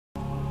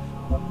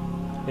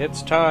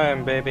It's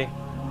time, baby.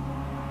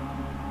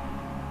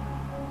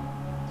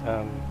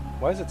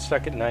 Why is it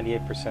stuck at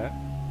 98%?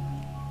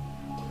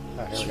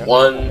 Oh, here we go.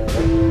 One.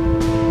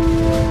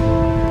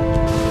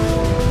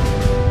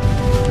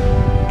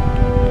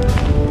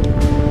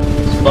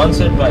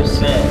 Sponsored by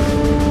Sam.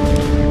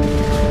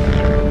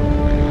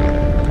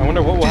 I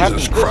wonder what will happen to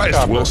Jesus this Christ,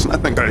 chopper. Wilson, I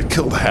think I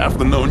killed half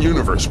the known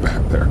universe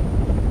back there.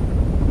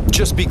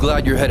 Just be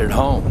glad you're headed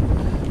home.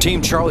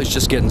 Team Charlie's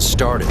just getting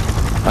started.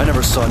 I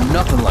never saw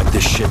nothing like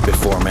this shit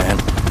before, man.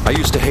 I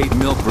used to hate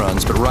milk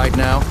runs, but right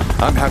now,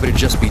 I'm happy to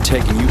just be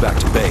taking you back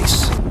to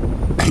base.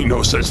 Ain't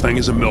no such thing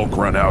as a milk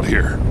run out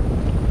here.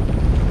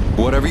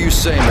 Whatever you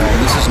say,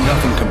 man, this is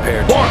nothing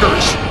compared to...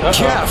 Walkers!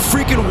 Yeah,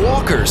 freaking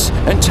walkers!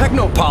 And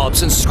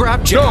technopolyps and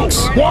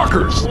scrapjacks! No!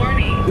 Walkers!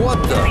 Warning.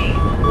 What the?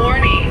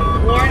 Warning.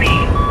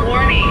 Warning.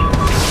 Warning.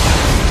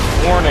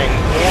 Warning,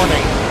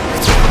 warning.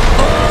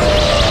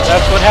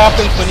 That's what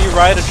happens when you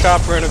ride a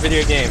chopper in a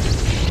video game.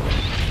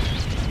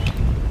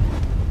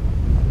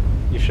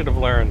 You should have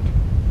learned.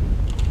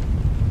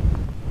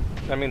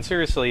 I mean,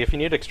 seriously, if you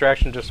need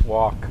extraction, just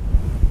walk.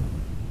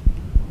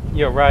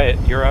 Yo, Riot,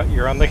 you're on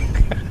the...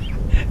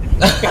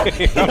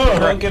 You're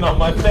looking on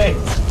my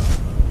face.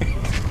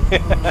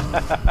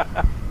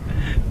 That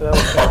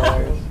was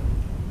hilarious.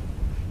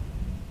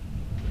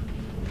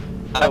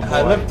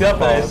 I looked up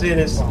and I see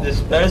this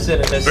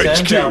person in a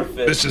Santa HQ,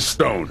 outfit. this is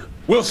Stone.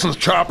 Wilson's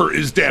chopper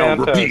is down.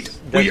 Santos. Repeat,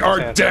 we Desert are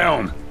Santos.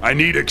 down. I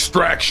need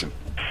extraction.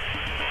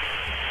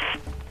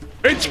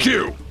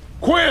 HQ,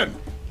 Quinn,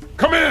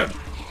 come in.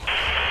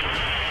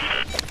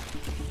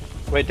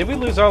 Wait, did we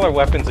lose all our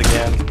weapons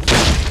again?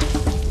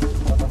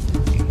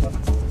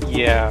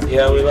 Yeah.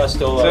 Yeah, we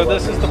lost all our So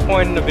this is the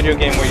point in a video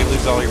game where you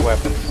lose all your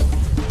weapons.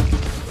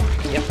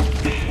 Yep.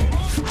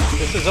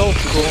 This is old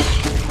school.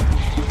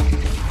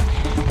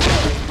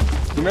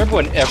 Remember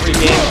when every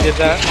game did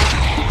that?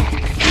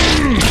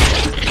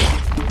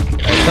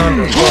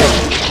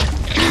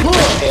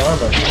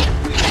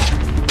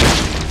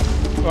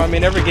 Well, I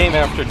mean, every game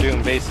after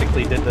Doom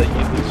basically did that.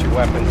 You lose your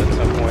weapons at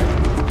some point.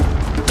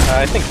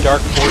 I think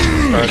Dark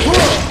Forces started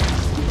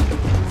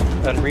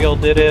it. Unreal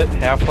did it.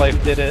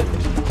 Half-Life did it.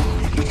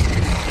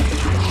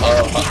 I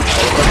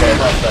remember I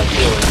lost that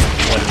feeling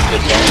when it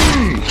did that.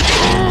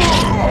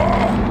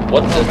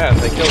 What the? Oh man,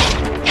 they killed me.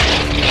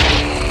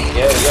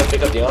 Yeah, you gotta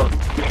pick up the arm.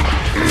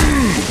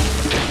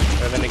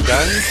 Have any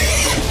guns?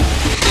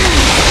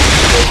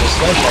 There's a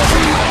sledgehammer.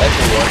 That's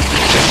the one.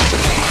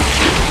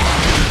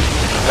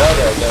 Oh,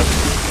 there we go.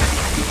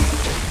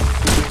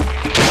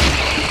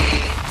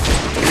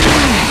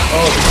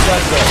 Oh, the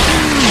shotgun.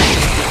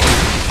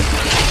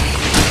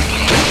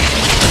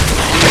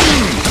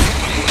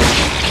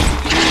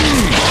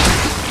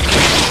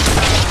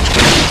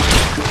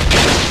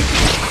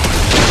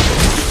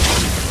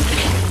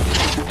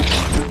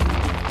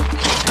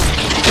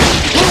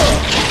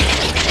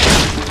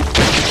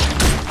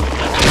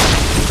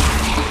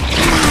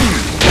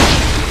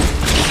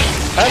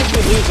 How did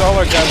we lose all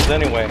our guns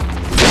anyway?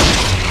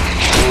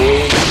 We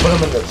put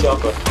them in the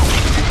chopper.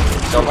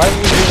 So why do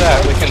we do that?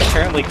 We can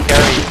apparently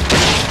carry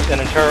an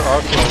entire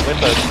arsenal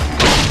with us,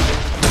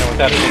 you know,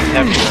 without it being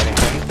heavy or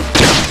anything.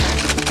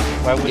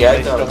 Why wouldn't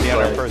they still be on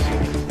our person?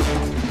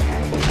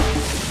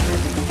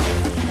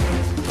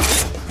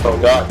 Oh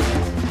god.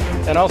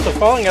 And also,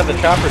 falling out the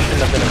chopper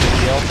shouldn't have been a big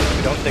deal since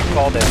we don't take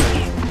fall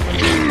damage.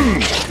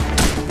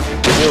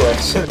 We do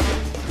it.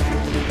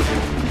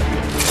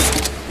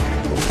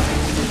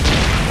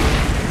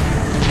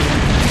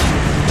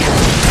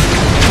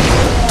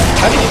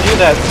 How do you do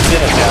that spin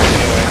attack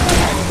anyway?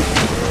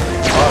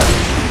 R.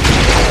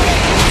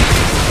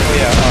 Oh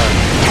yeah, R.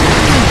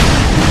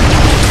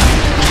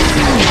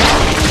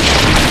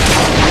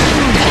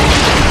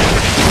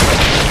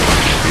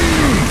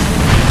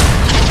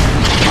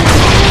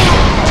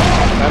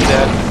 I'm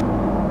dead.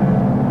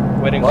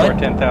 Waiting What? for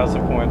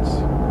 10,000 points.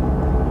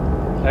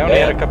 I only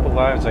had a couple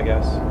lives, I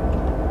guess.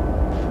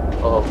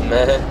 Oh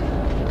man.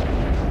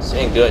 This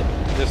ain't good.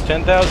 Just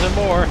 10,000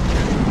 more.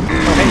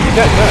 Oh hey, you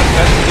got guns.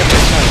 That's a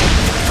different gun.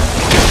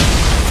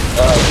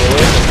 Where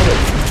is it?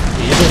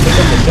 You didn't pick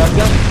up the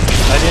shotgun?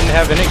 I didn't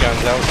have any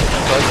guns. I was just a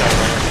bug out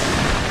there.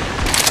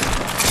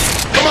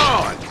 Come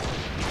on!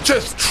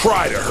 Just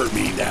try to hurt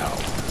me now.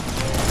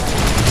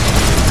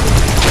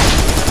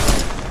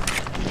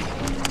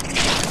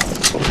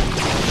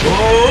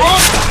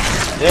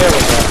 There we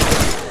go.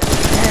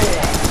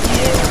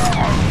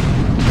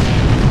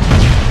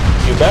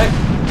 You back?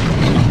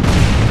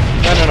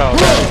 No.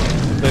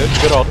 The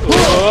good old.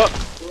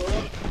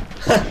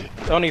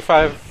 Only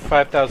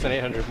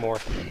 5,800 more.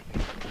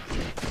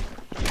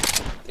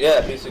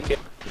 Yeah, piece of cake.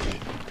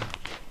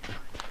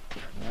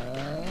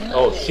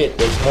 Oh shit,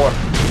 there's more.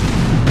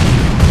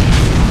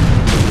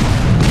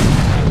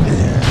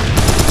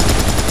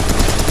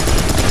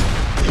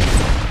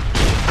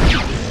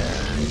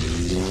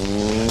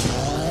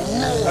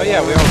 Oh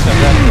yeah, we almost have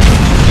that.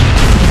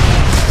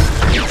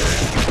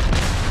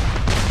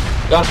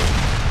 Got it.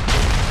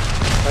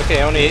 Okay,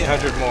 only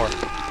 800 more.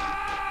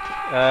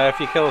 If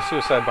you kill a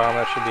suicide bomb,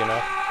 that should be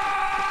enough.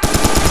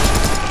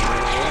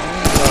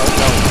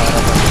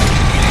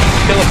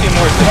 a few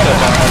more sit-up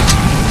bounties.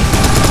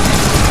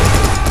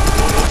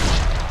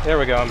 There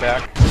we go, I'm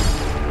back.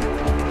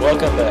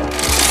 Welcome back.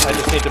 I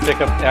just need to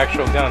pick up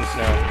actual guns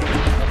now.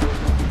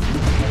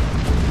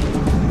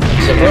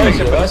 Surprised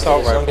you Pick up an lasted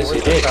assault as long rifle. as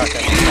you Where's did. the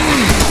shotgun?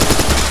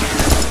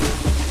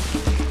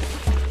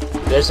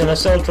 There's an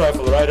assault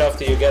rifle right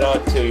after you get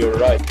out to your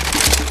right.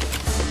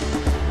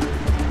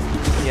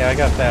 Yeah, I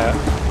got that.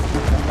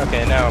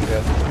 Okay, now I'm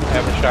good. I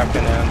have a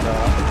shotgun and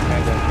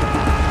handgun here.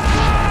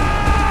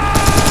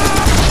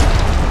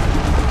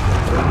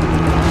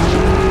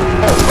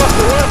 Oh, fuck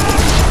the rifle!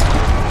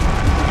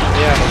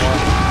 Yeah, the one.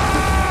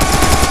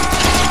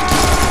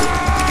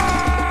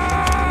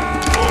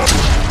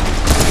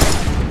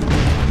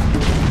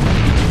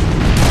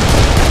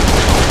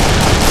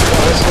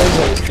 Oh, this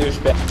laser is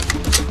douchebag.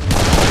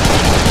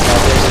 Oh,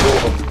 there's a good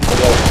one. Look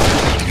at it.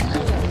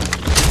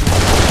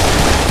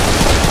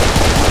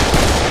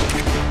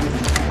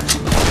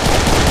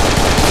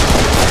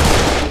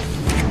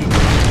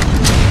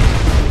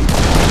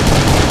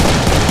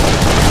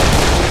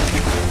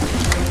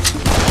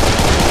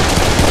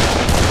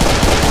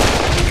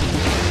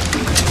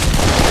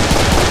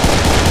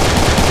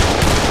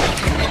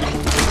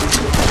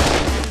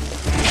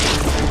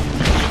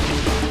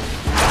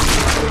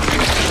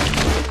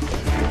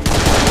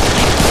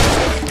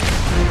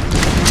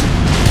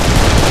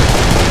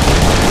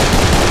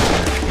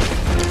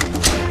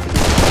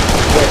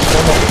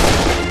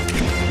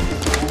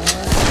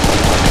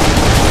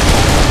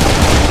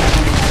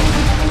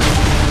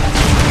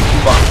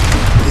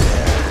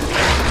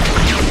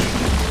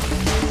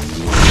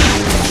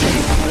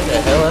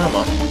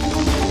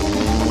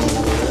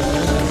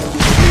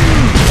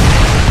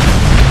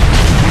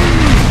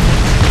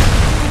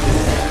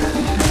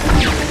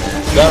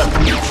 Got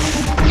him.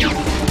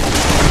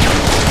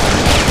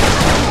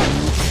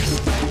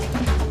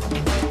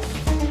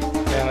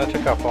 Man, that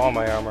took off all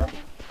my armor.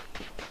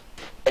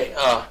 Okay,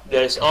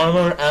 there's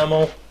armor,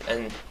 ammo,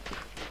 and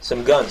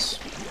some guns.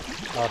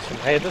 Awesome.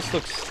 Hey, this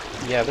looks...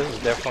 Yeah, this is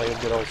definitely a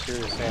good old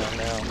serious ammo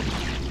now.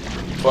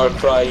 Far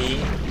Cry E.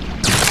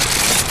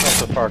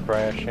 That's a Far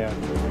Cry-ish, yeah.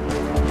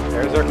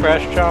 There's our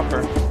crash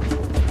chopper.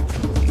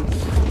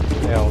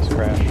 Yeah, let's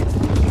crash.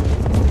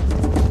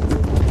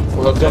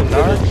 Welcome to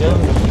the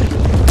jungle.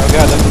 Oh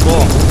god, that's a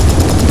bull.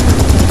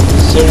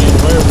 Syrian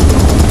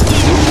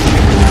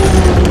werewolf.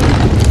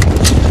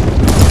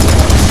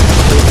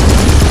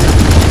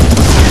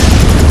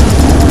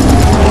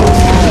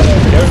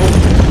 Careful.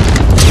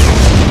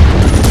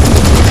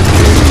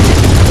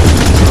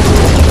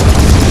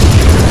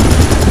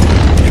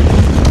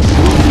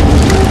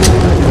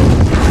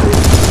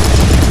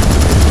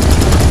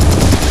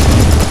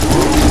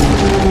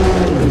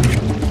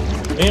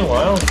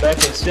 Meanwhile, back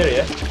in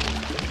Syria.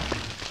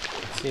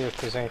 Let's see if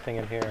there's anything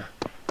in here.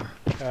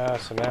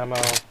 Some ammo,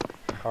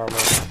 armor.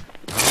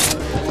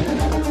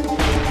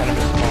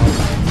 Enemy spawn.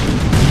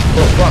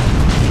 Oh fuck.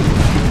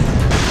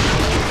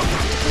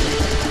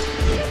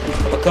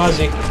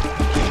 Kamikaze.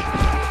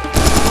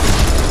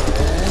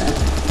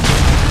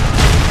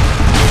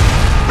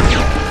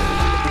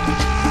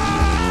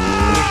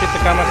 Can you shoot the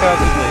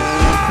kamikaze, please?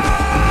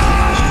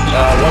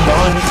 One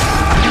behind me.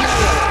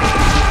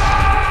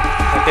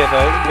 Okay,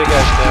 the big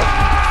guy's dead.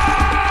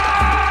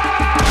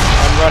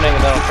 I'm running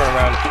and then I'll turn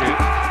around and shoot.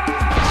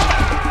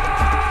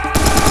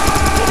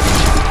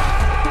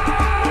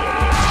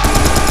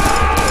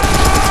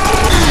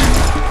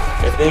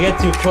 If they get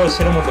too close,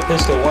 hit them with the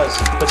pistol once.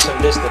 Put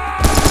some distance.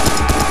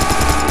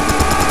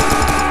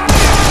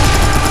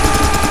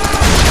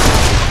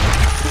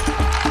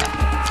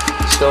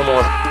 Still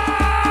more.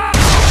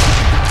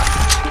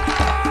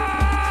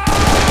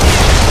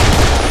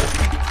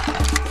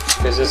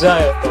 Because as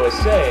I always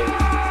say,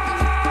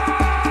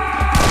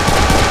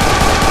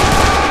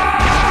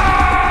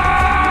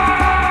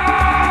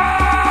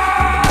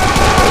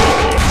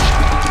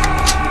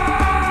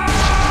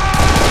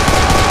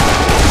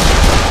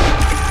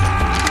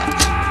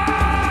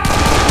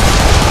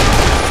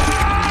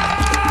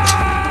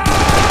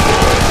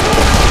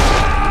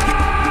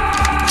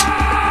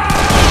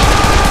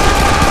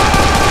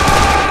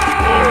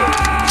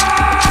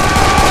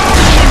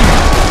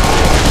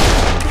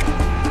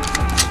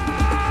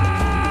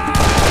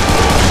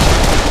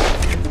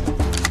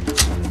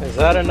 Is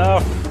that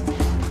enough?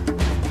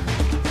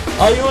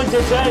 are you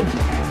entertained?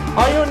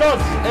 Are you not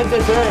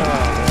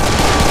entertained?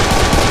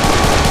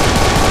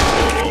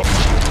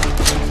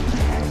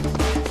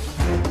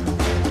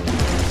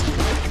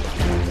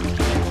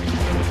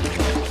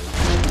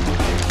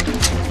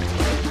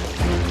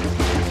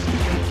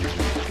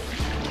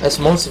 That's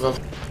most of them.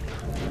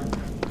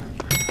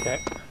 Okay.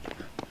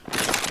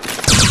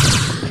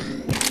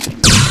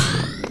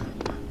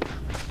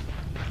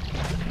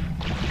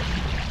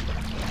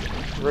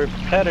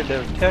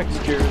 Repetitive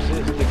textures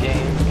is the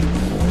game.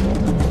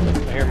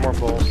 I hear more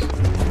bulls.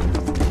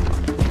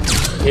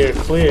 Here it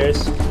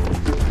clears.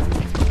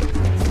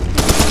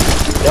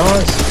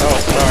 Nice. Oh,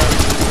 sorry.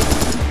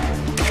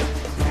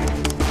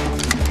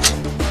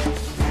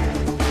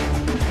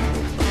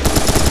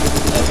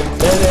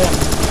 There.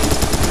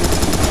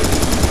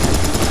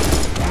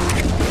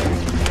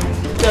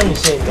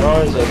 say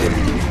NARS, I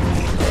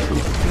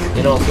did.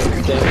 You know, the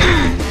thing.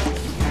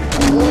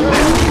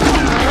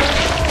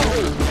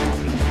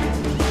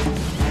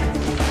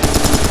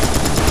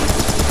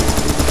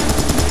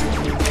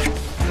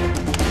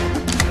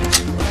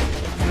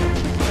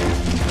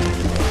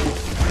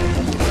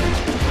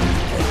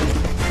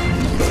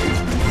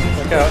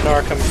 Look out,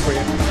 Nar coming for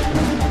you.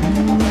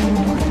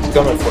 It's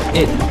coming for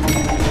it.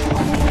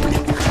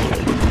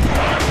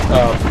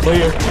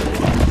 Clear.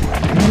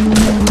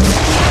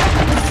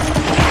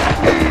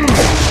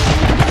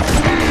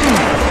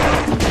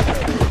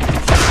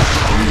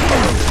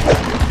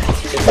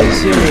 It's a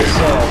serious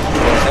sound.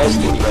 It has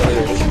to be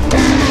clear.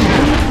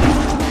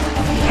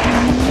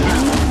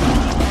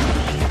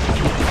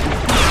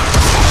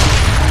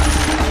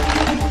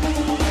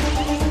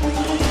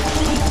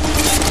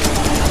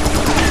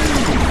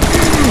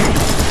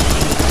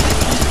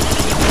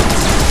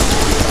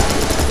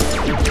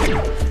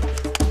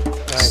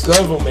 This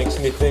level makes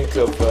me think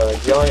of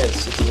Giant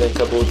Citizen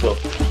Kabuto.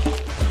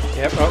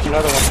 Yep, oh,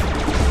 another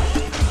one.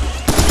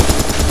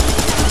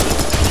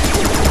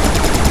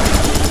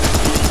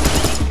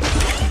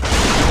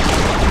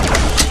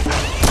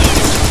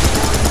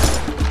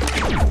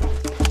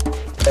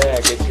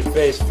 Yeah, get your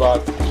face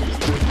fucked.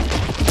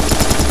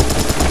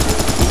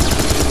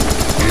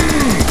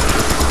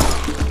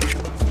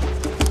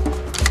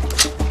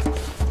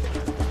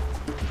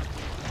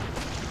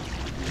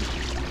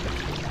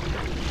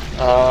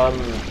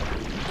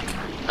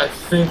 I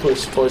think we're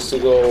supposed to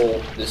go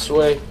this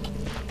way.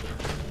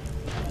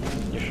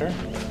 You sure?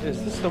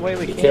 Is this the way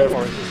we came, careful.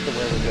 or is this the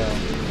way we go?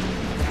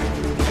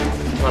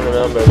 I don't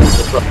remember, that's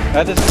the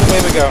problem. This is the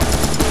way we go.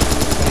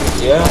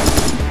 Yeah.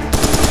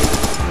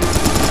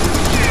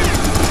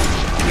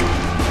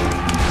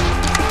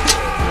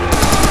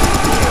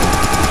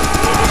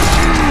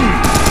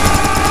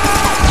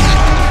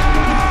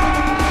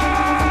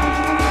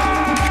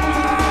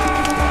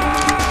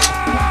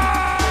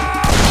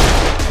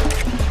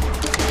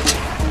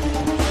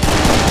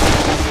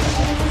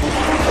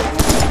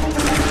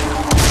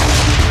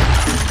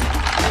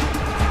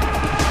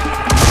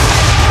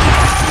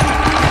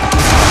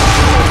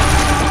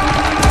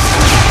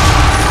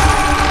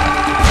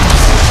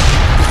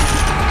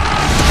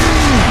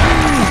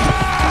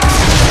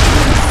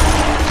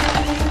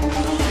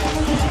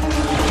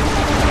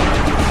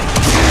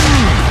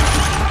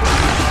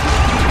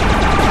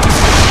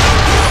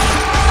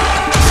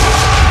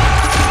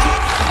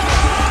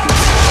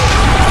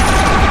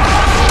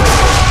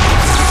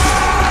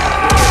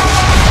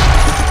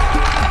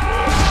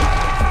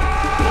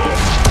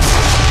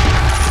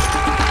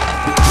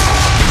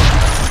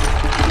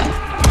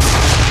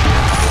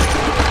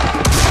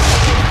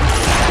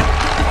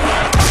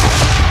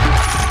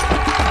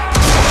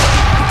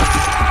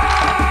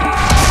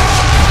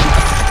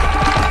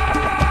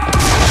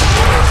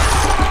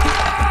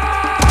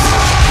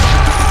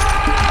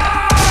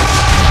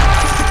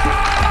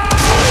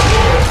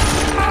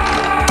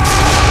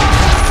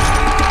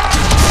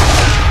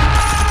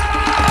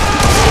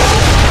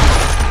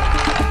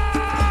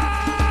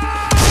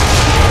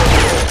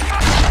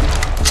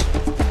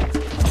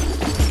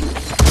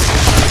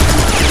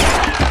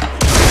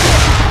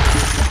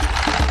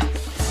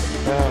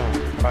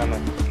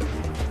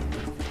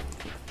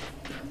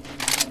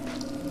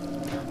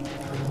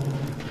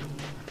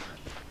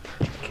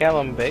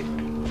 Callum Bake.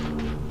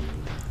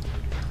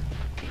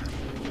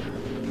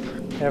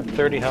 I have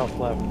 30 health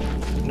left.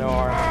 No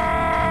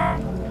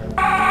armor.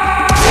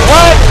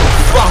 What?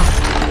 Fuck!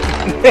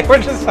 They were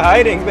just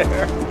hiding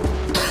there.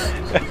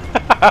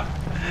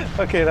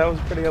 Okay, that was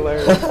pretty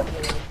hilarious.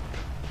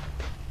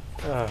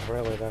 Oh,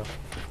 really though.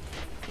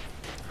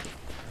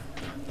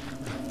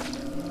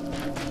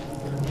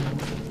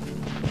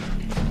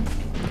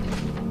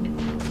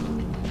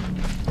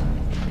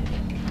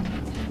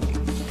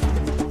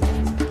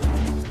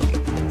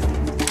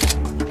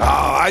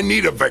 I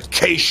need a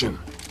vacation.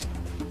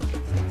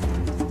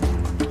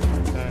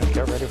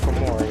 Get ready for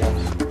more, I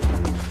guess.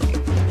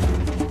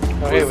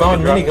 Oh, We hey,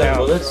 found can drop minigun down.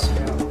 bullets.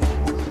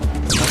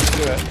 Let's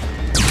do it.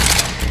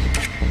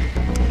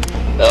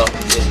 Oh,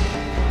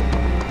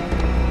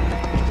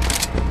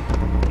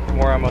 yeah.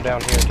 More ammo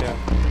down here too.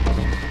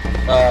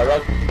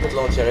 Rocket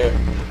launcher here.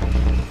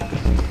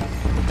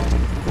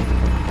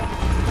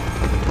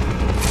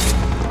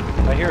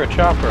 I hear a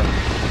chopper.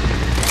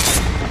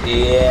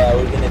 Yeah,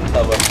 we're gonna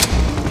cover.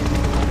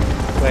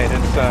 Wait,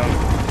 it's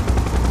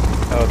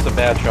oh, it's a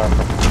bad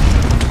chopper.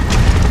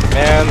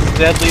 Man's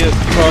deadliest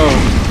foe.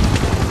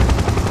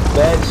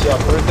 Bad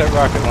chopper. Where's that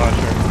rocket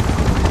launcher?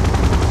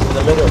 In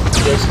the middle.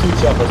 There's two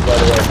choppers, by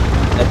the way.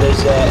 And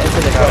there's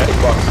infinite Got rocket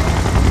it. box.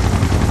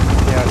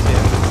 Yeah, I see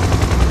it.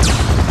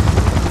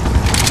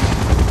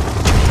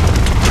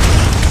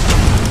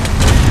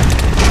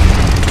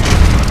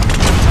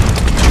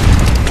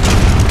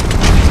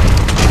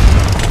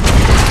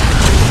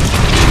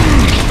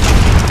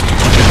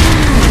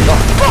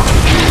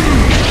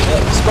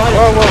 Spider.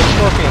 Whoa, whoa,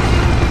 scorpion.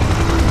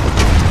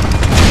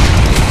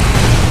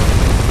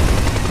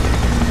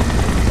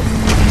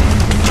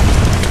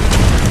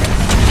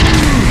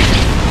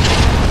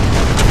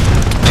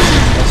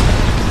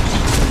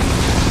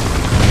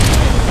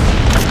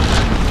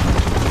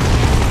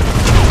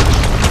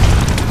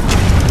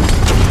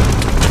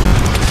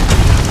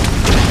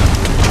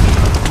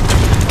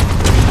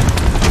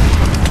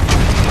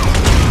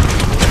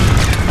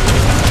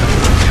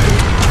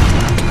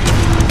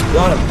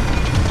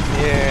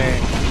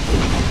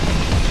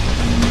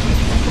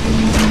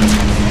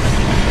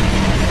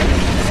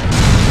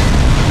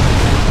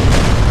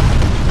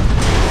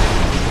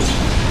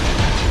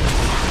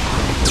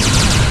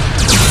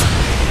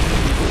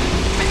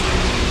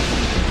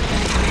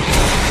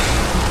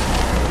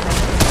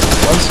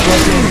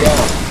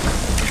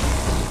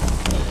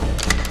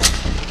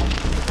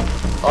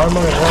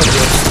 Armor and health.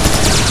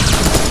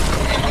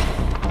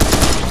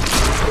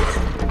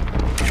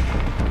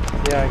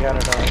 Yeah, I got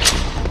it alright.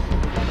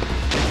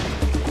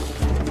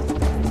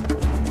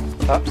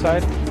 Top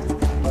side?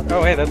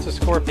 Oh, hey, that's a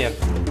scorpion.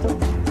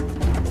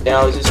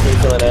 Yeah, I was just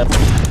refilling ammo.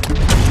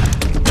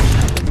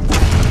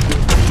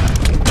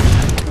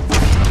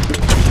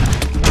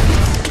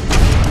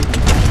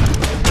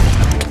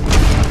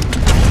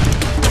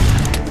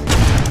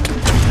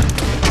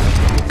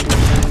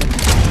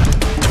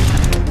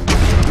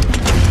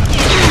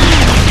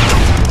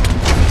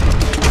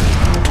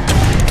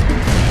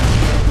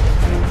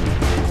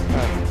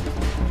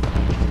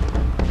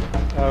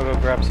 I'll go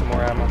grab some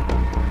more ammo.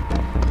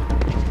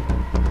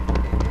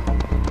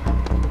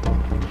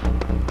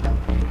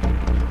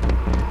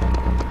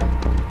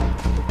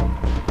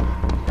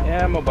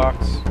 Ammo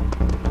box.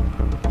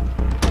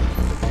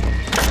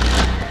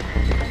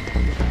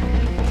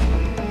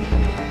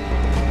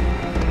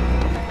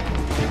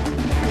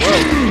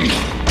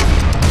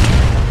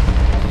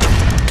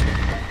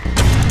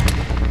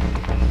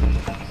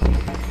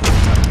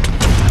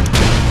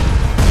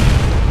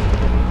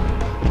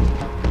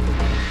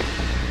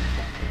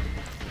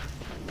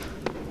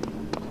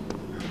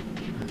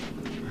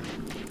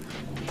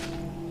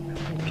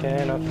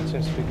 Okay, nothing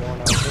seems to be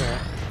going on here.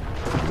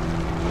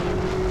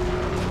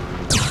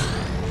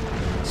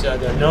 It's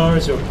either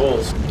Nars or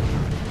Bulls.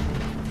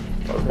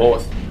 Or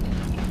both.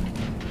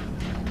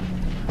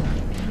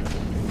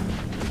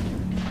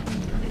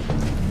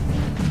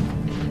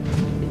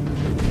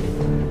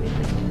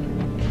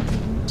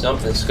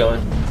 Something's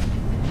going.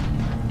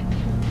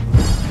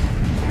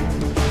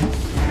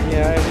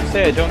 Yeah, I would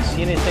say I don't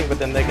see anything, but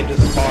then they can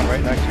just spawn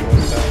right next to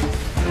us, so...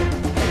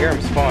 I hear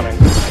them spawning.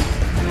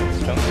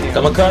 Just don't see them.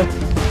 Come on, come.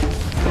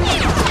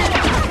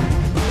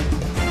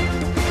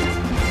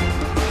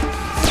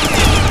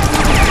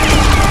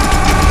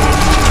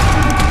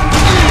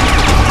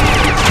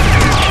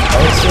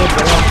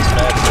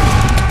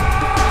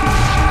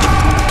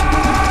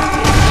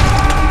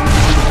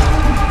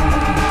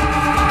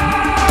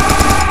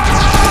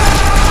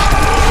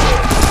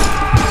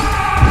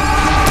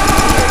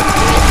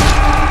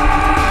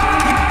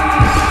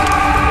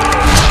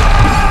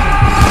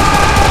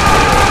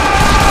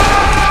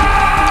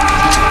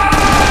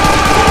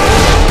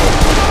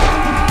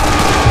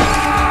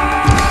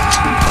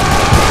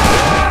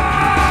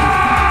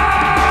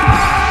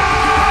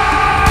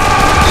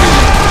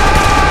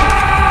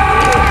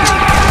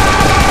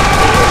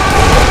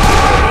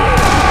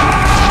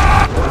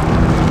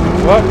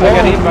 What? I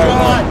got eaten by a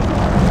worm.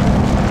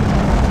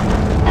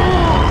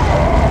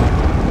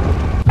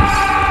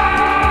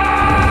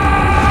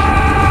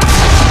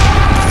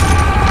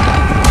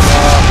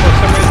 For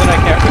some reason I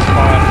can't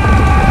respond.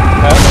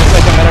 It looks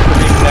like I'm gonna have to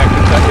reconnect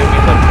if that gives me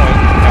the point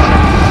counter.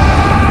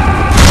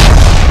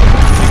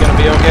 You gonna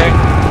be okay?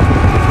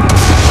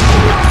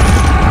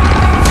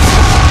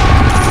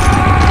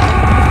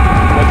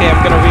 Okay, I'm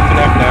gonna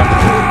reconnect now.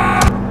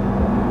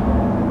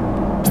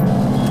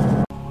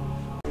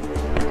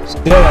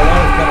 Still, I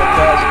want to come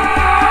across.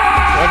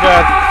 Oh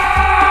god.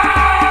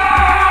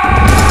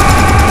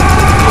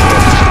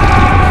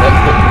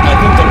 I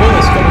think the bull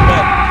is coming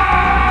back.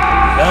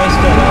 Now he's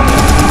still out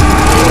there.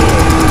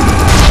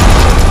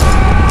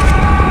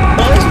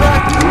 Oh, he's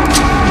back!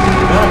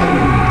 No.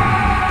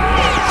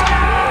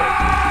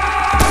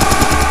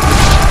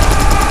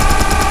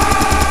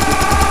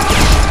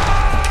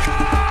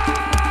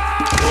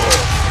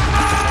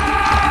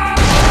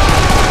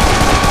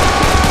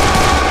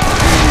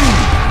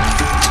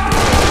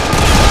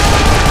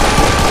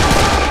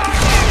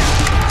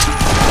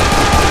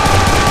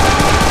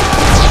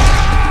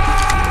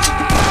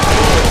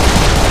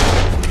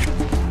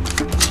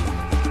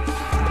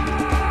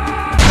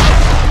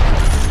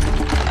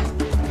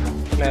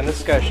 Man,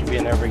 this guy should be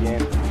in every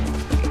game.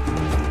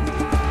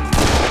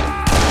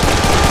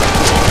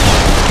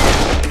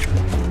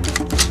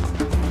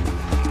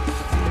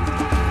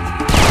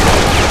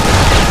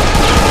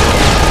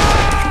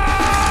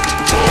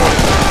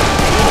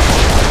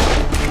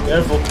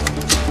 Careful.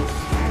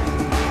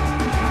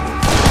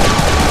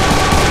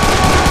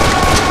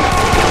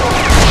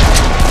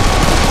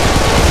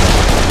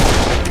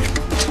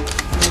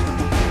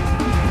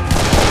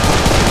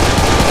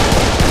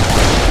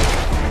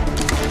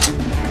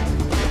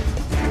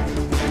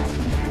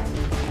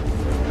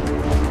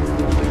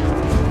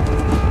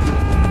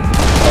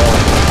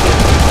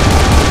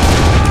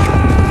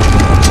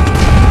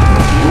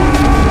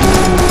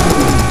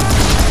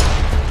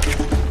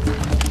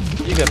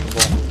 You got the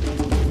ball.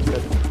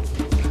 Good.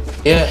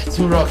 Yeah,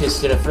 2 rockets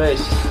to the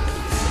face.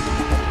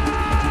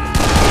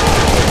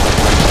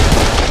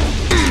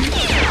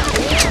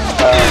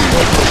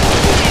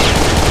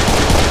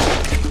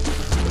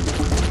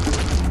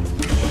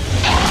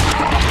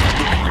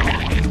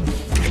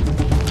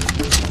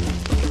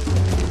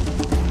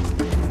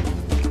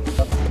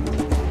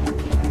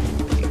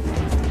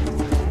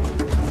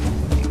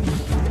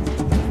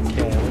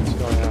 Okay, what's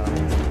going on?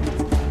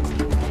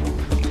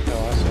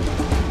 Oh, I see.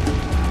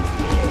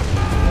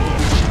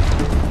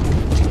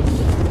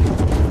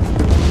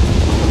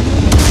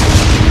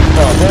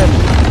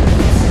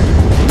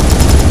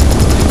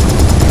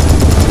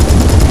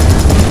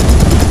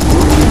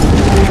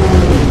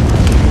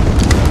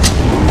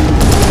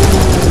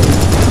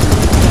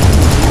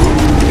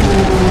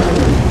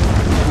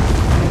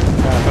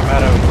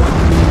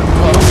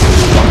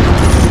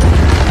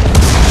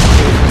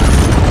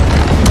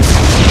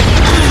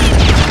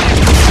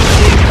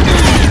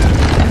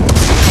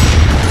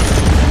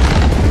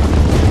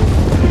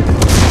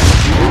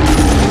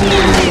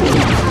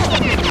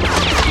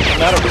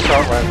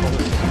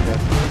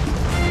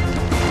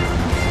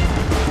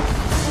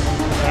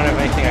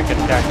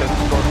 Cactus,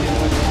 scorpion.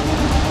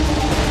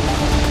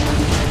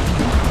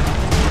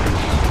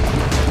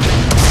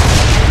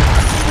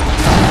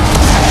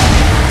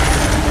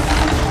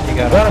 You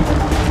got Got him.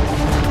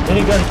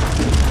 Any gun.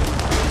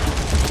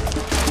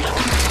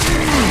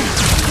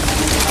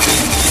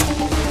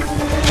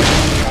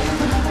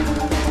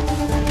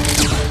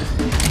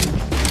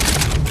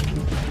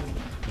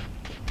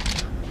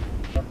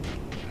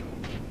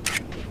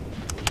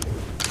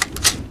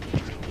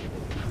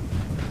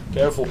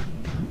 Careful.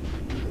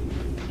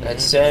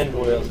 That sand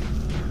wheel.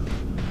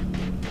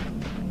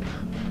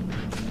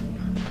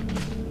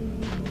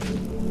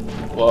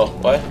 Whoa,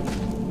 what?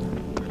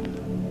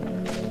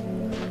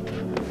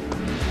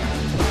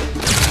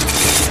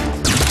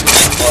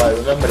 Oh, I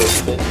remember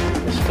this bit.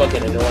 It's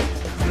fucking annoying.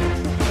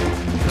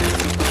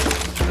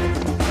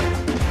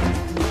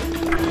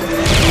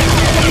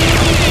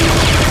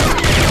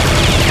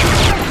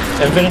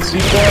 Infinite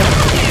C4?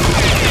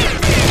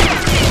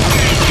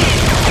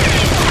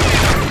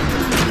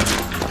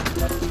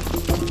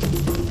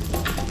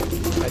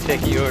 I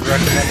take it you would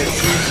recommend it?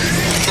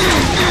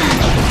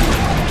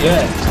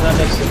 Yeah, it's not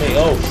next to me.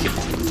 Oh, shit.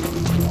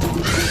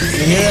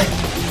 You hear it?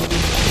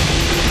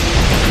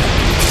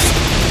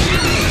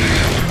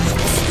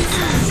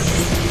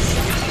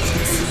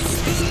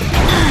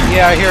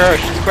 Yeah, I hear her.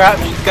 She's got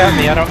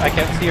me. I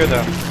can't see her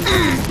though.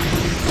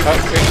 Oh,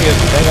 here she is.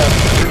 Hang on.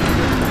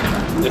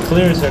 The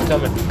clears are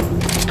coming.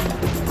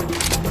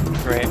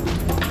 Great.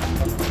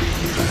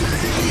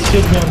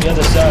 Shoot me on the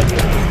other side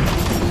here.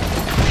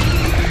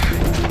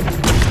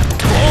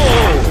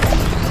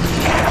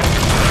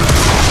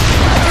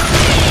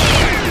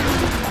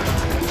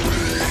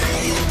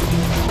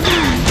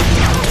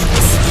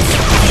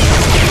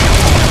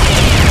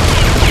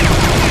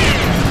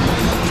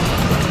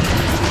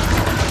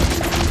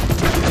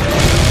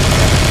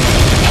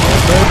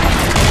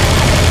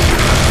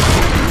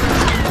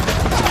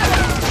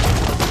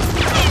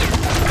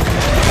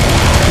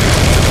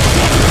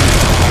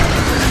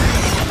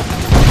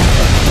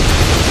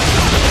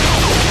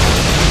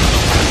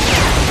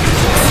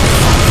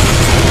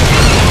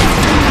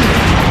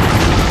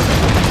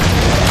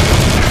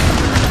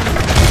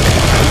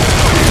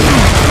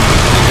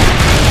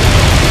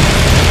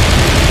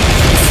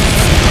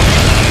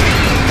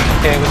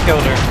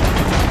 Killed her.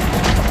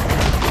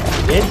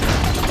 Did?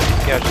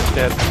 Yeah, she's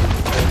dead.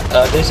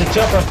 There's a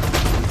chopper.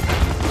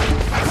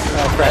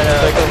 Oh crap,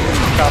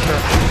 chopper.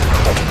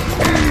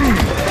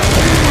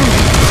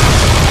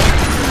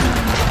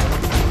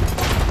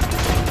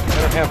 I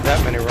don't have that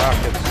many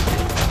rockets.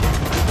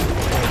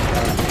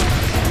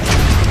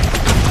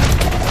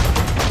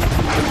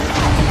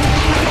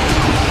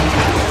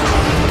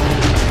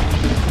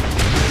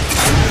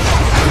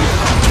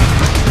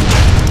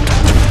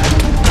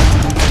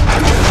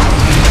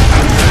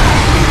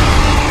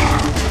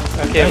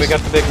 Okay, we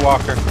got the big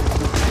walker.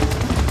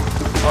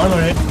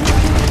 Armor it.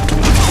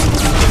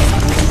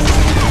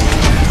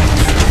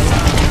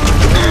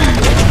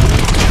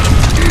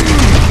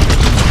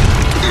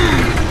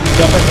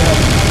 Jump up down.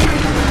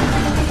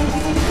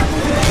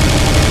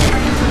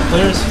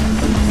 Clears.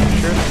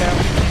 Sure it's down.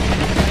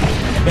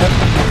 Yep.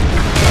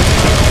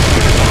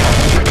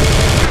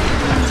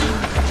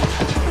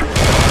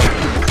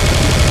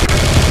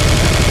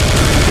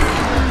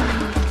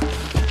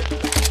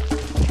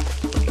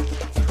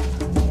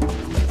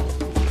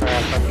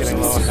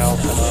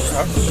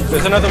 Oh,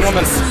 there's another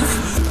woman.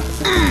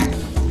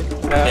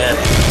 Yeah.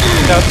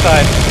 She's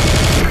outside.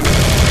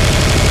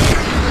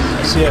 I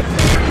see it.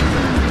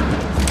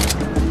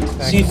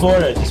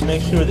 C4 it. Just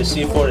make sure the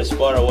C4 is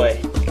far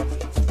away.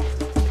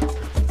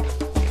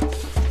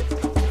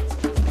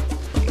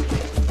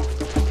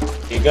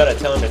 You gotta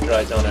tell him it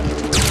tries on it.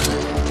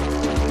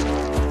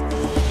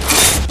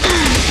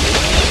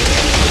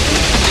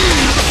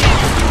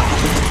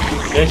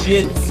 There she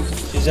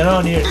is. She's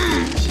around here.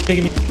 She's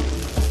picking me.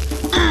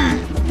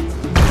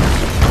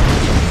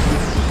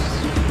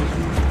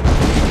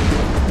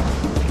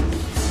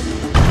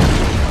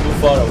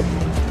 Far away.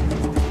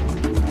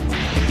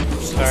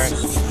 Sorry.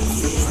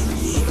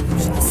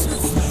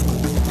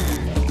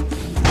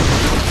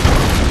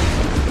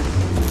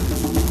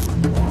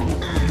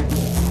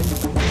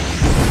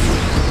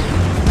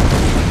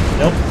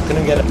 Nope,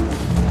 couldn't get it.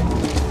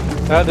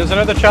 There's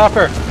another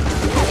chopper.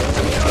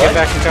 Get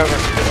back in cover.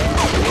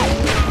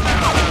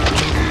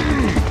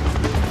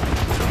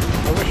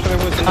 I wish there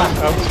was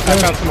enough. I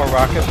found some more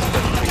rockets.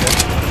 That's pretty good.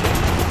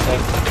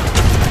 Thanks.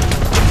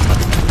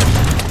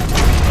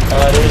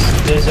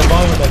 There's a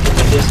bomber back in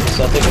the distance,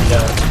 I'll take him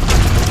down.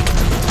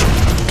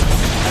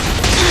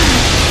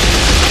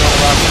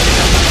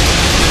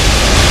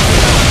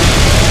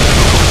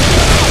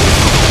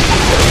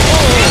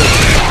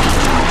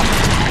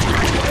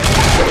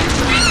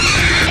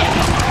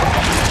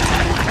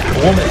 A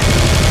woman.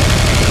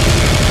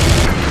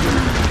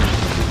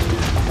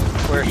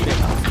 Where is she?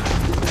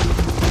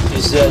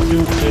 She's to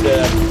the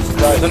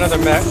right. There's another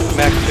Mac 2.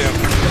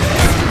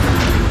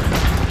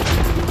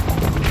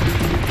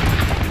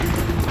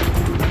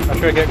 I'll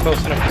try to get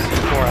close enough to see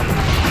for him.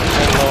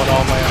 I'm low on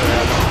all my other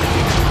ammo.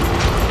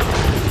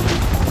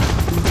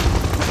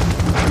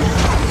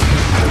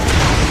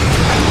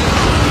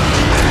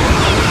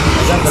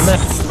 of the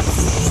map.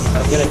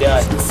 I'm gonna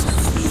die.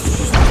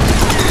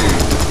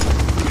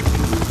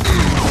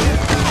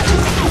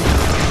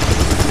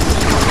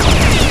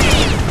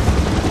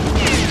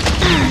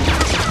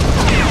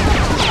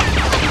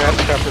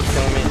 Trapper's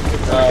killing me.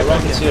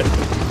 Rocket's here.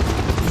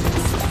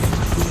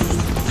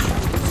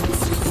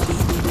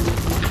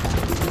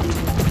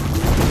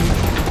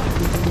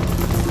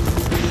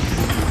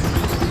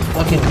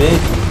 Fucking big.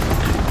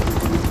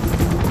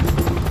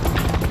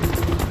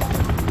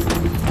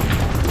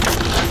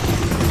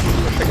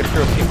 Wish I could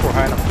throw C4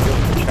 high enough to go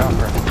for the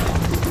chopper.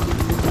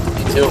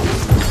 Me too.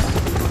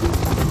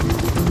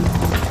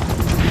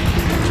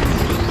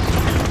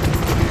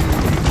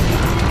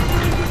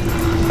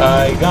 I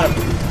got him.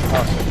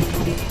 Awesome.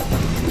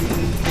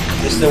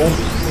 It's the woman.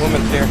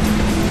 Woman's here.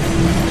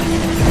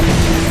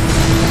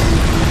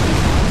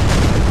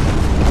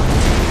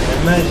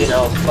 Imagine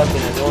how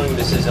fucking annoying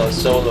this is on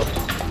solo.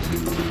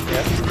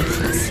 Yep.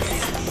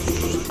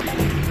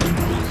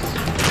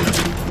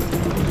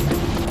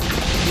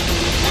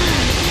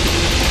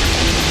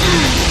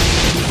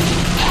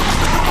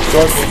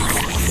 Scorpion.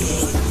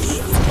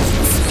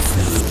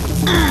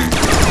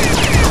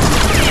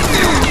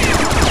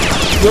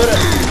 Good.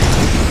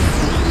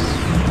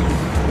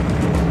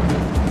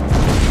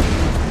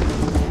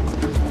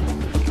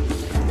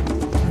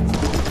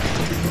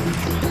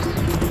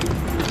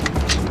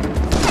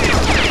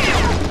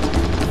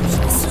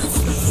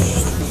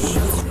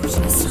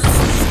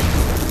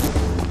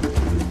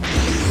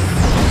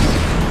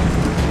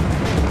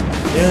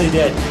 Nearly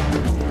dead.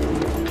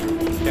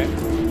 Okay.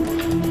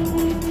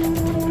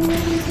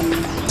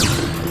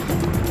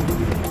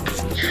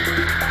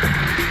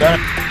 Got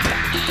him.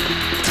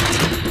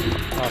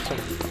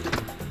 Awesome.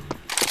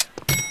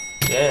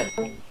 Yeah.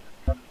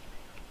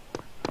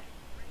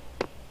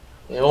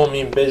 They all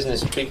mean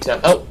business big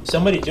time. Oh,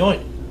 somebody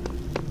joined.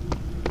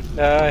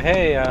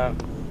 Hey, I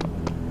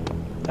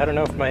don't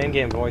know if my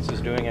in-game voice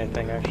is doing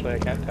anything, actually. I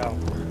can't tell.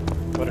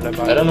 What did I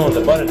buy? I don't know what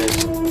the button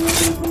is.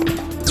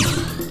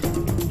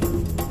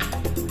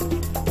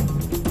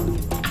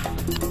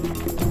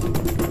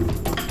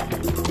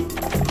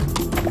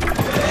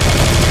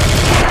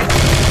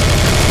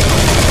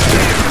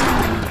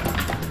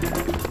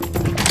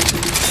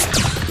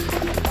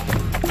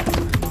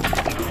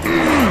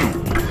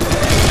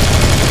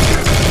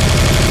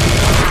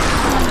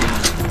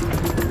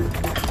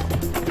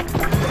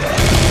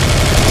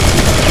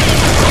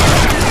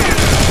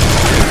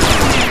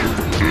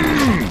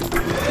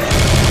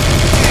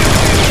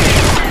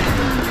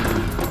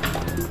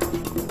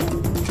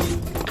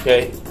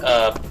 Okay,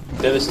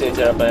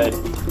 Devastator up ahead.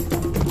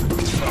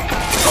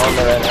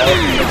 Armor and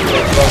health,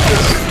 infinite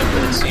focus,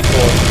 infinite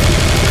C4.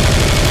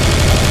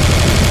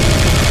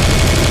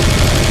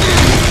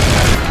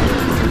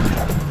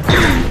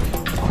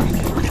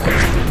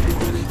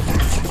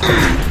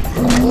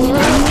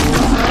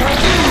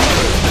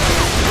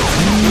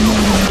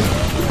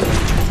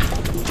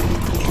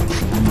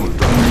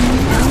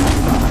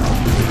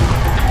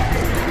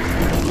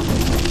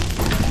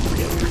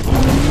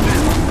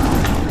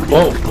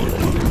 Whoa!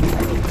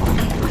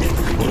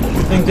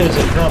 I think there's a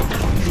drum.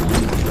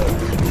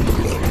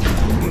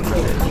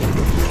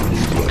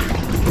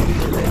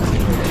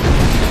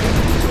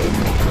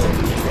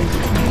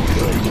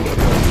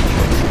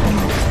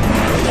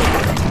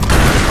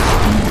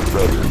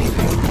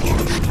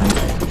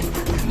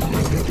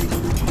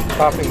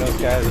 Popping those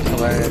guys is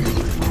hilarious.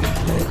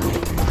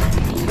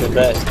 The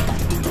best.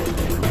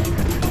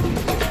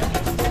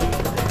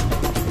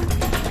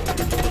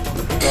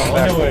 Going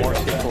back for more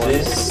C4.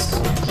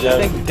 I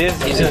think Diz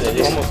is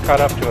almost caught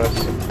up to us.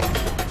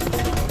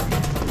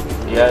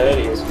 Yeah, there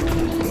he is.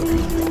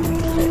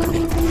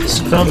 The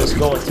scrum is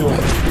going to him.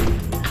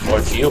 Or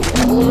to you.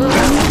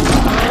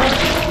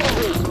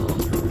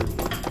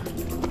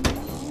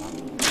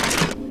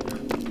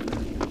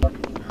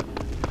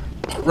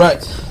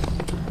 Right.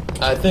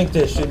 I think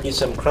there should be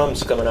some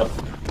crumbs coming up.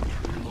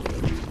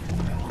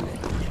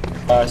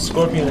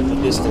 Scorpion in the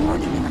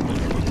distance.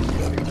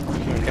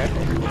 Okay.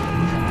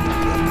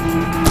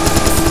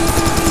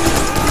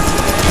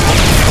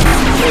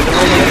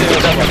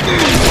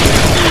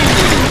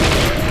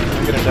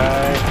 I'm gonna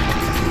die.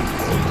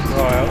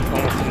 Oh, I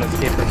almost didn't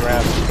escape her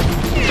grab.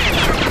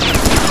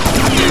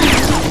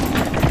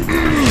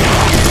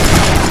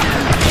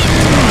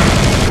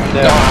 I'm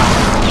dead.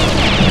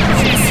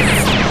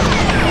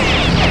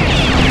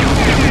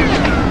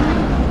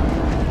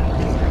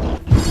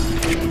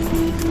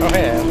 Oh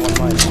hey, I have one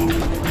life.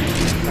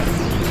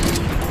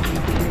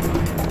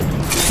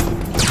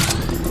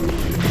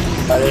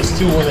 There's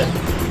two women.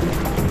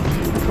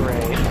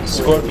 Great.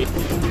 Scorpion.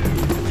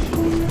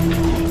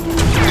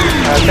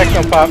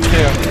 Techno pop too.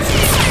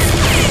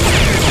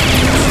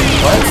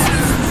 What?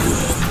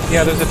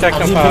 Yeah, there's a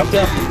techno I'm pop. picked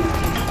up.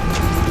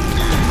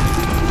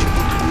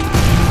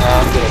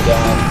 I'm gonna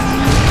die.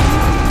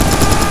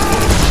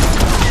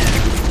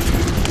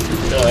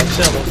 No,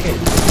 actually I'm okay.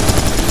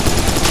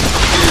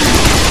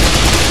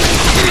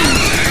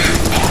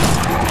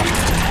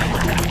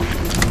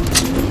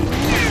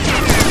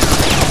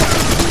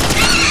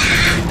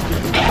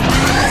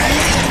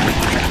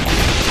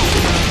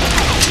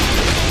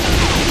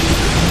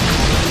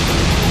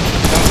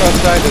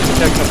 outside, there's a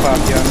technopop,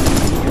 yeah.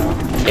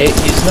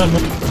 He's not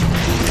moving.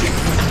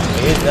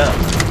 He is now.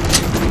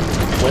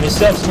 When he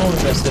stops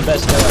moving, that's the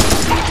best time.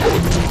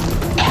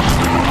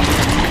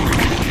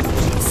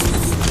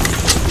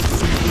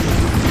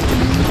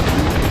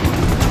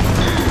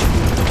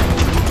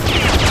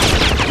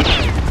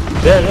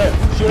 There.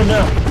 Shoot him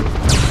now.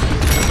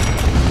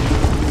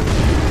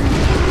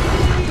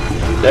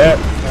 There.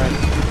 Alright.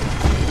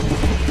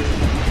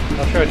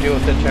 I'll try to deal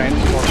with the giant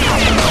smoke.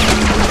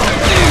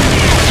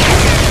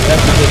 You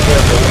have to be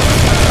careful.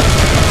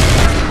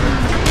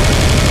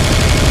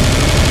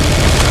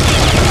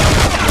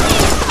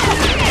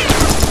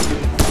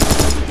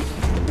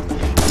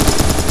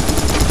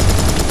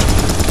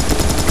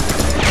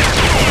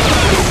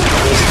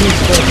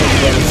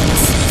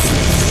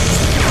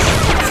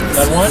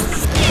 That one?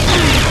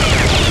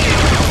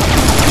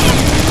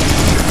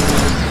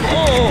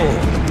 Oh!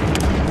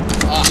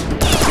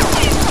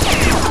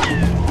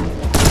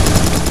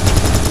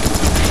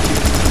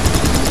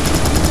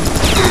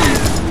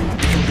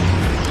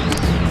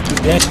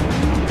 Dead.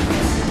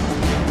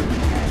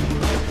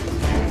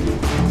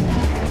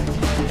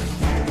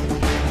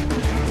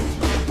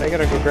 I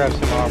gotta go grab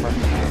some armor.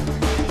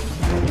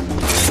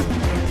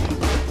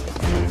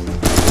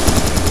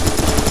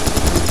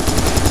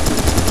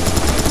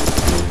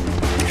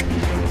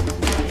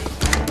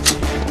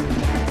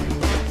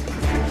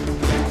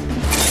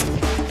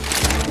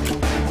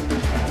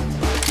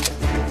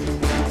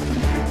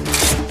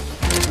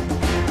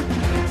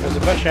 There's a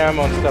bunch of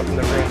ammo and stuff in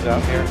the ruins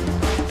out here.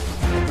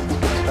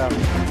 Good stuff.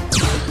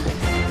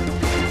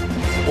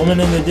 Woman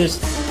in the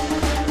distance.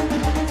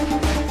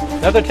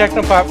 Another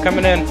technopop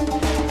coming in.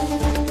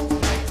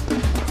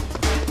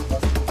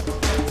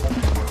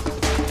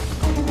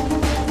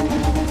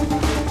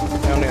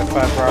 I only have 5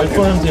 Wait rockets.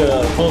 for him to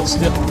hold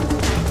still.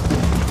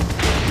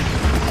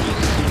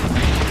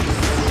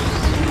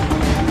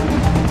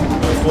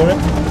 Wait for it.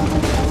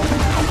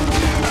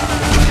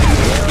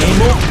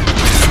 Gamble.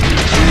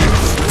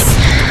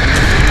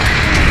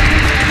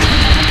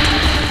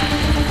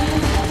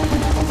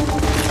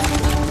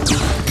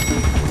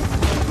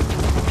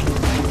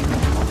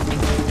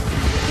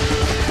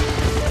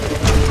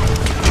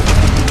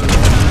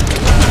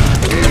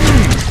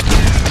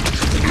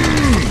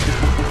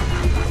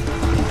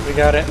 We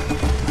got it.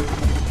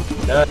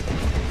 Done.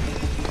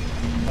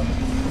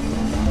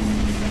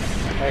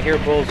 I hear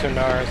bulls or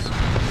Nars.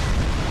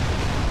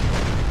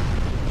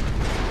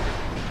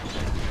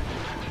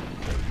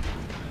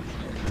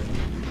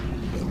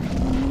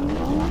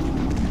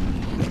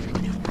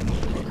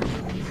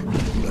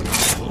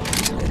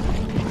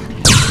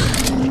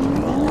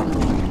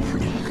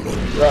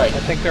 Right. I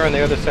think they're on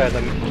the other side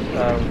of the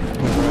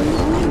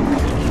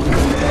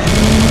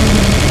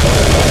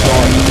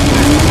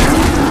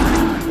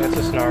That's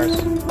a Snars.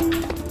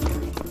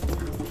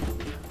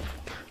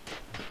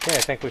 Okay,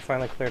 I think we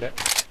finally cleared it.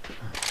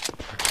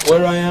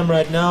 Where I am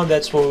right now,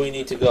 that's where we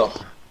need to go.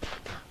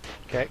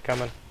 Okay,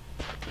 coming.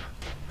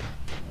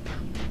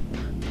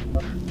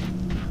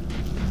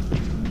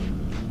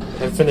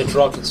 Infinite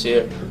rockets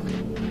here.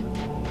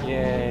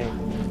 Yay.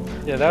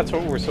 Yeah, that's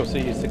what we're supposed to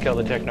use to kill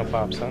the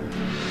technopops, huh?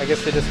 I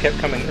guess they just kept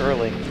coming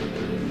early.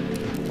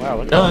 Wow,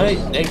 look No,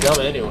 at they come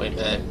anyway,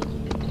 man.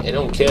 They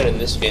don't care in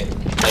this game.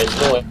 There's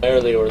no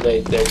early or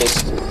late. They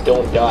just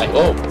don't die.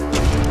 Oh!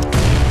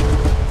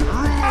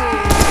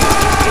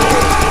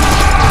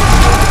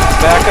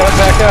 Back up,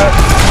 back up!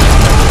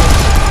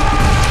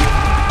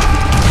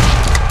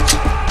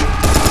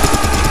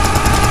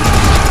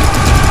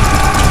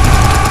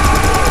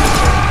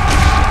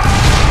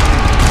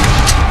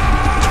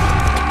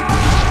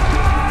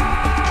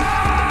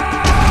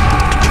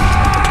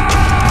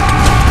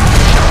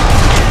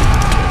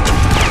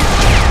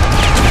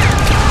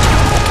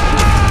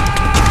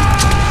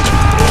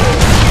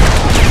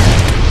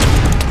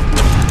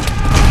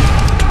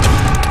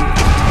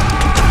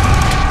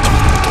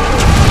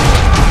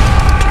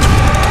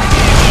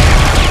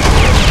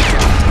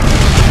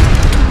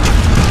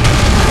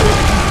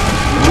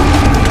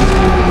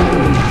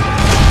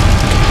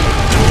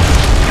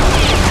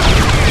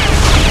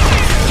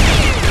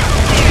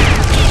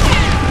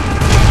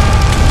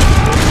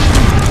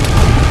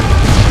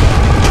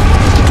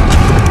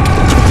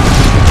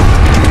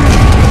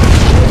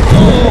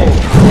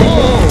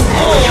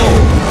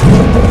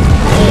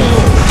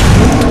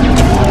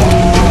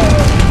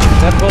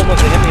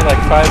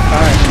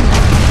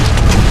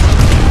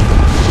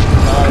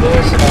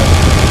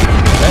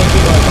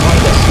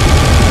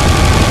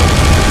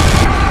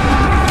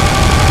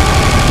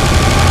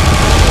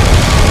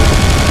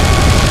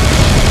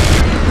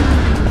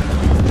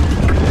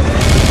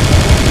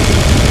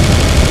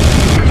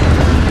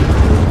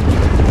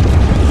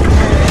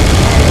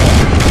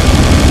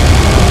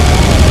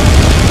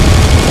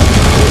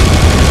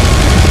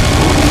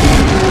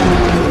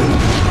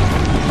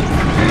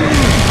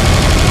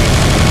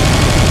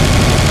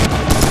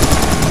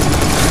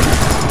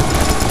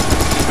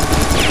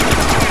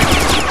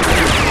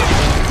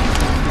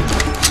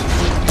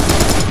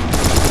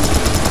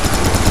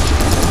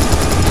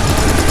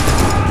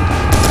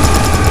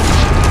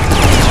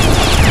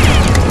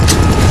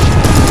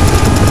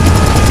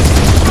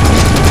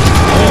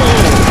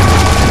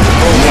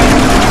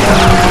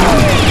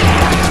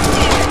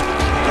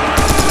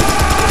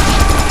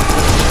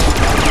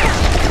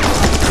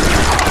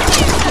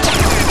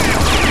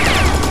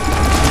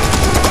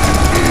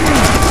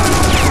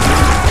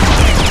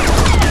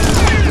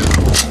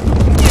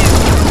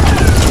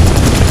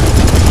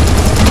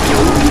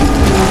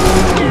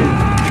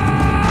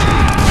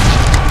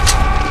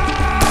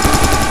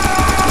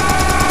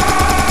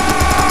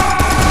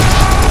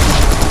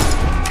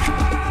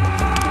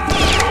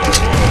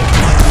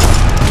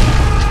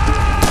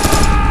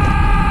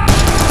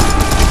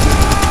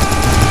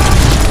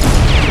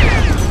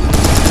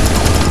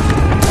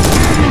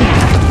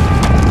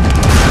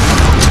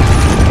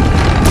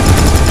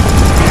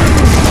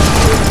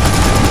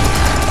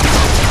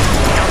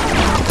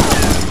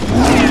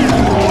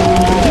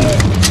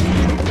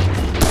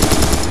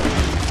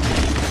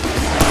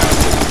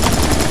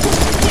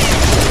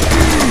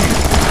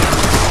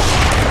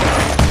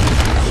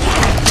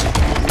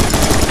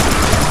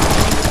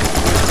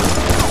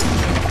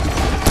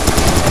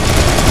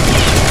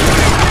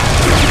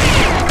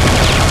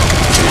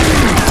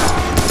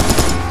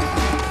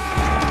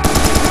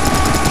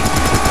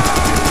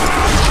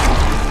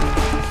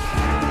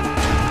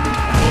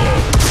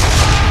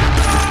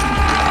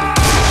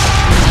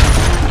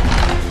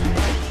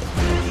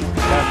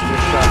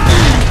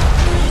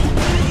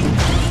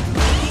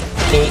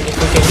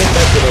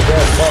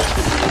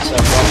 some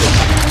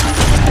rockets.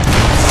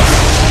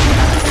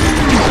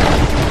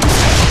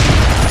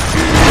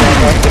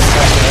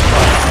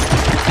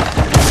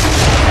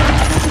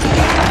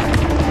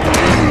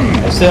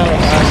 I still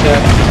have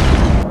asset.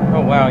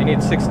 Oh wow, you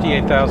need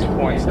 68,000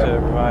 points to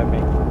revive me.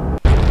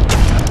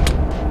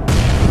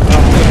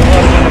 There's a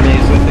lot of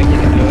enemies, I think you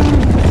can do it.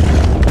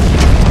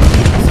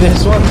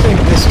 There's one thing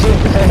this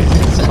game has,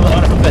 it's a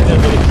lot of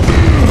enemies.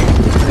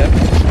 Yep.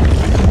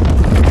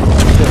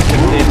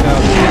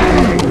 68,000.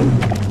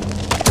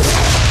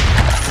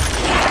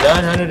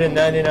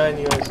 999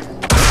 US.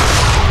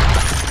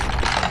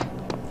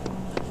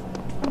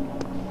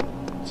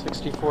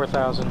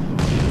 64,000.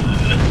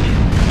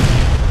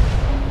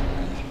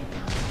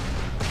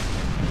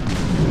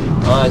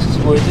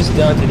 We're just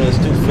down to those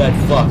two fat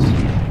fucks.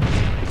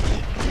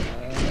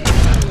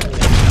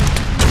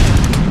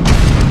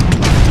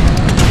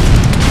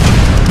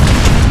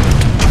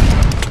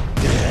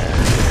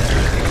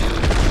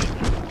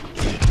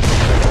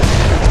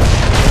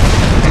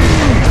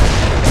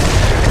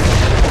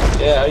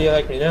 Yeah, how do you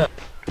like me now?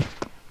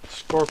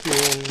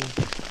 Scorpion.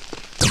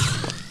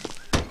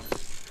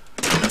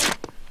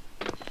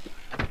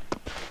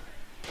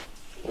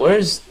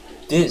 Where's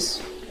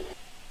this?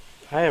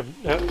 I have,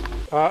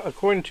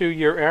 according to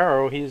your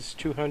arrow, he's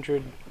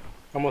 200,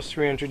 almost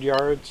 300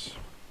 yards.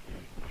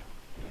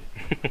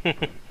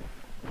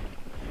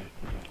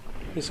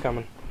 He's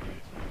coming.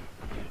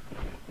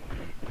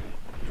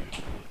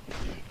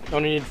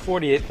 Only need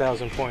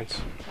 48,000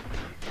 points.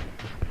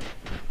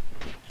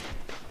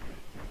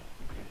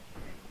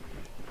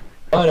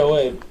 By the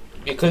way,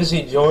 because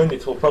he joined,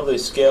 it will probably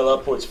scale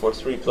upwards for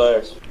 3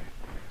 players.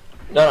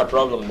 Not a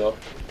problem though.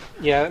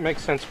 Yeah, that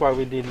makes sense why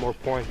we need more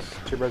points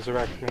to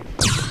resurrect me.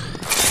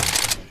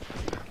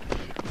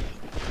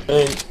 I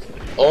mean,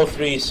 all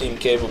 3 seem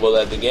capable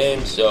at the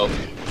game, so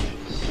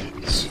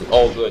it's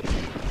all good.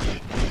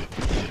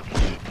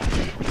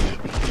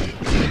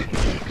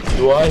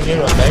 Do I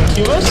hear a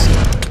Mancubus?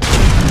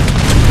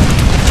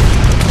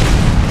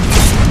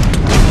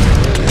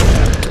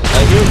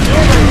 I hear 2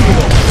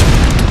 Mancubus!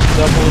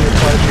 Double your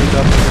pleasure,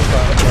 double your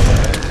fun,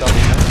 double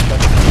your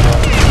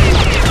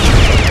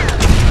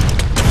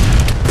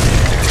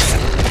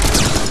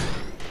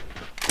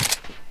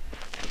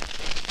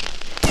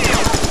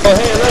Oh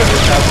hey, look!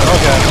 Oh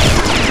god.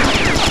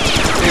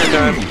 Clear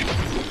time.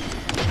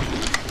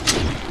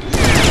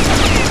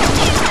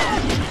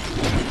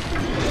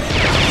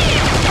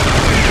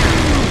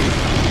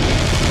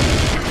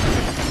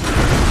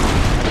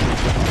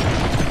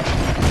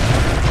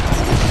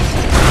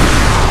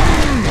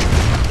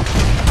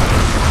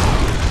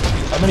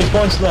 How many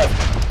points left?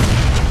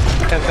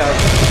 10,000.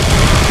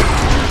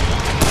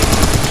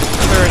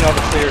 Clearing all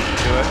the clears to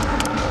do it.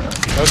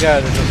 Oh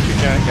god, there's those 2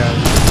 giant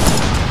guys.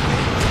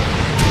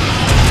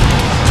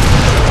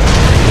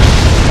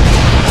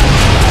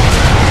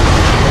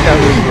 That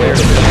was clear.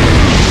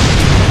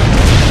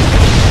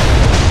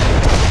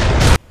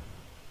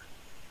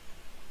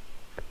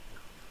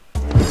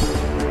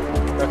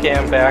 Okay,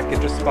 I'm back.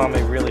 It just spawned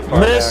me really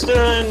far Mr. back.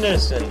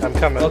 Anderson! I'm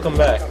coming. Welcome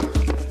back.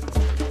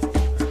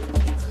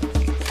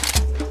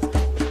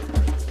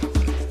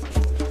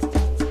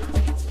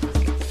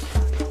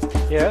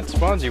 Yeah, it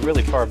spawns you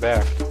really far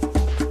back.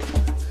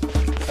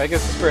 I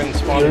guess it's better than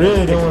spawning You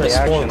really don't want the to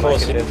spawn action like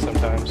close. it did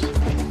sometimes.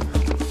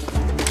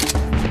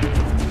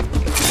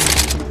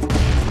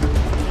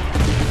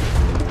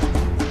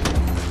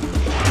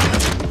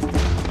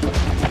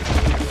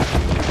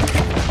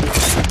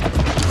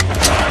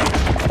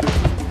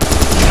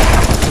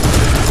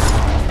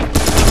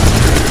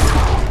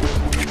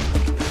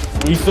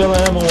 Refill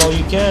ammo while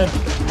you can.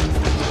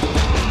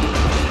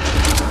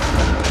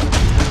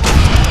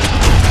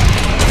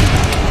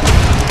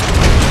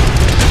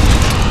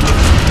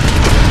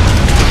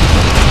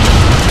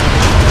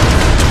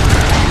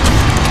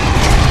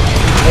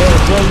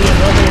 There'll be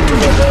another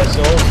internet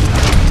asshole.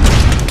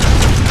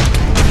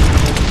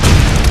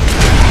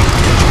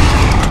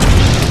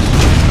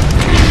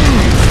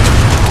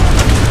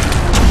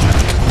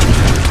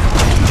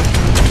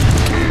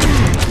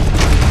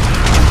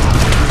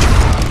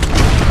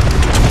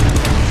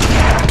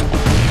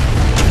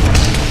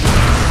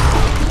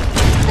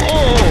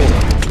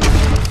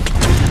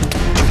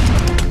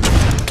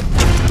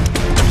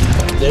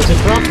 There's a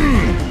crop.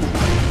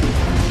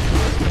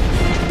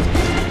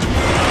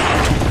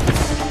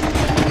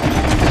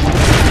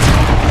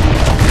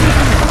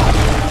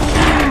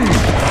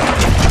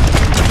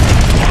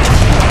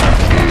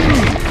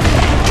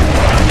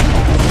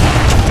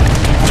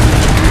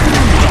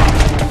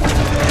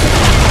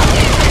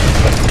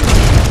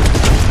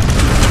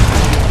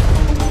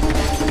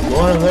 You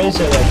want to race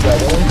it like that,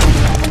 don't you?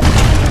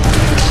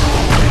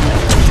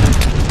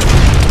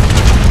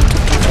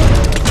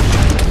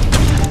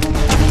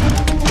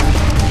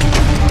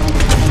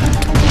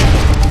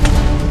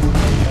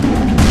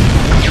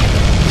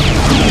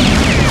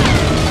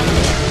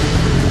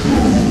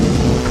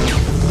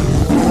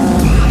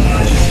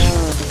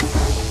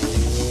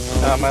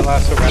 My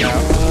lasso ran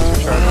out. Let's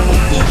recharge.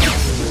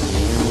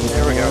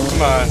 There we go.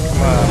 Come on,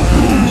 come on.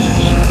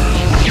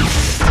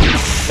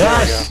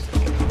 Nice!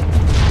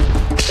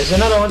 There's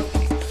another one.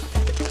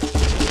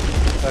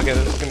 Okay,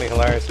 this is gonna be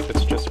hilarious if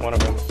it's just one of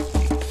them.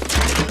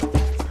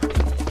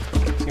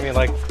 It's gonna be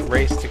like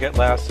race to get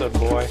lassoed,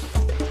 boy.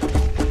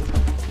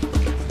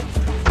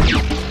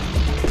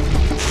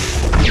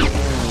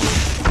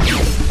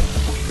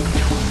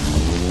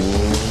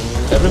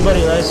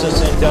 Everybody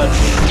lasso's in done.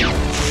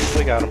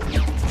 We got him.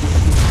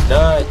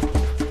 Nice.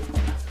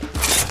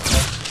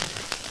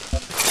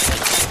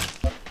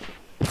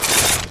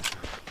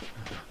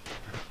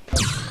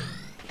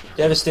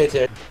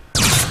 Devastated.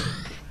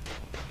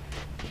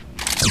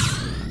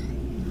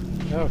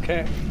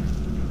 Okay.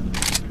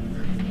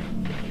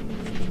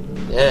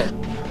 Yeah.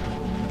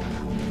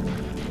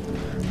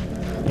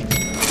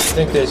 I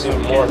think there's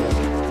even more.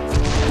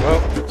 Whoa,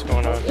 what's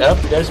going on? Yep,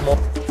 there's more.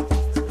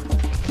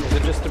 Is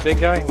it just a big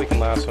guy? We can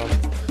lasso him.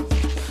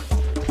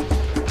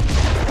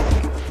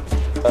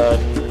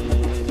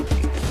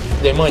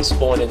 They might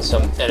spawn in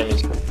some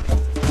enemies. We'll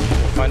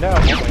find out,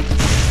 won't we?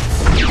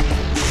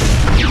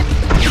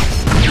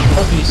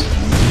 Puppies.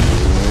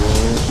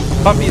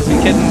 Puppies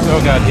and kittens.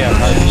 Oh god, yeah.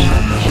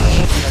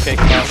 Okay,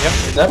 come on. Yep.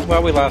 Yep.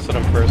 Well, we lassoed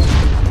him first.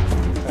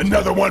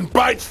 Another one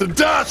bites the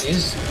dust!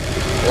 Jeez.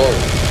 Whoa.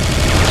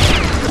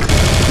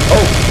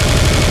 Oh!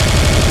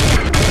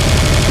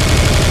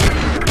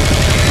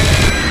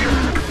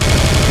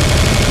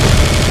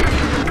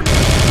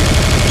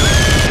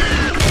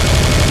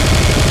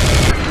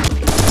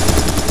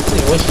 I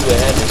really wish you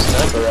had your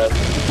sniper out.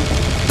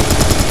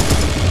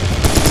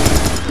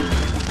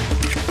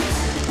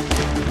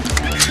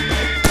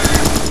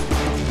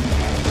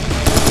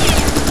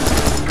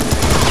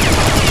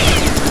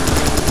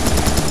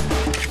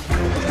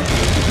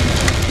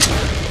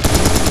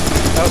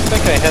 I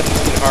think I hadn't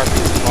seen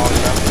harpies in long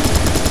enough.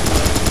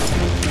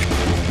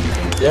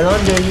 They're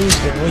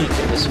underused and weak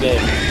in this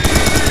game.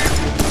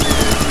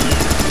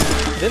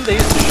 Didn't they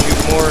used to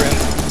shoot more and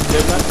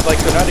they're not like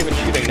they're not even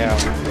shooting now.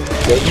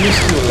 They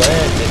used to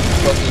land and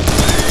fucking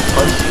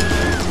punch you.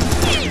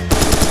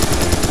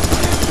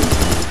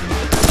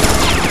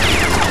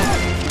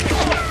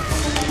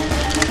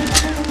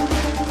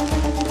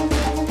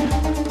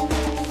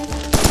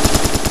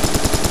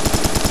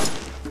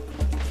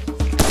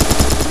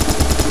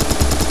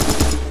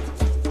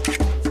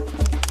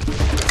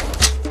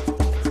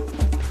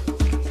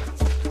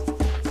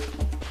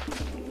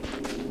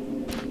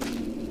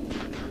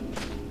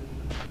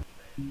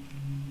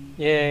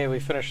 Yay, we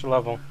finished the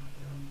level.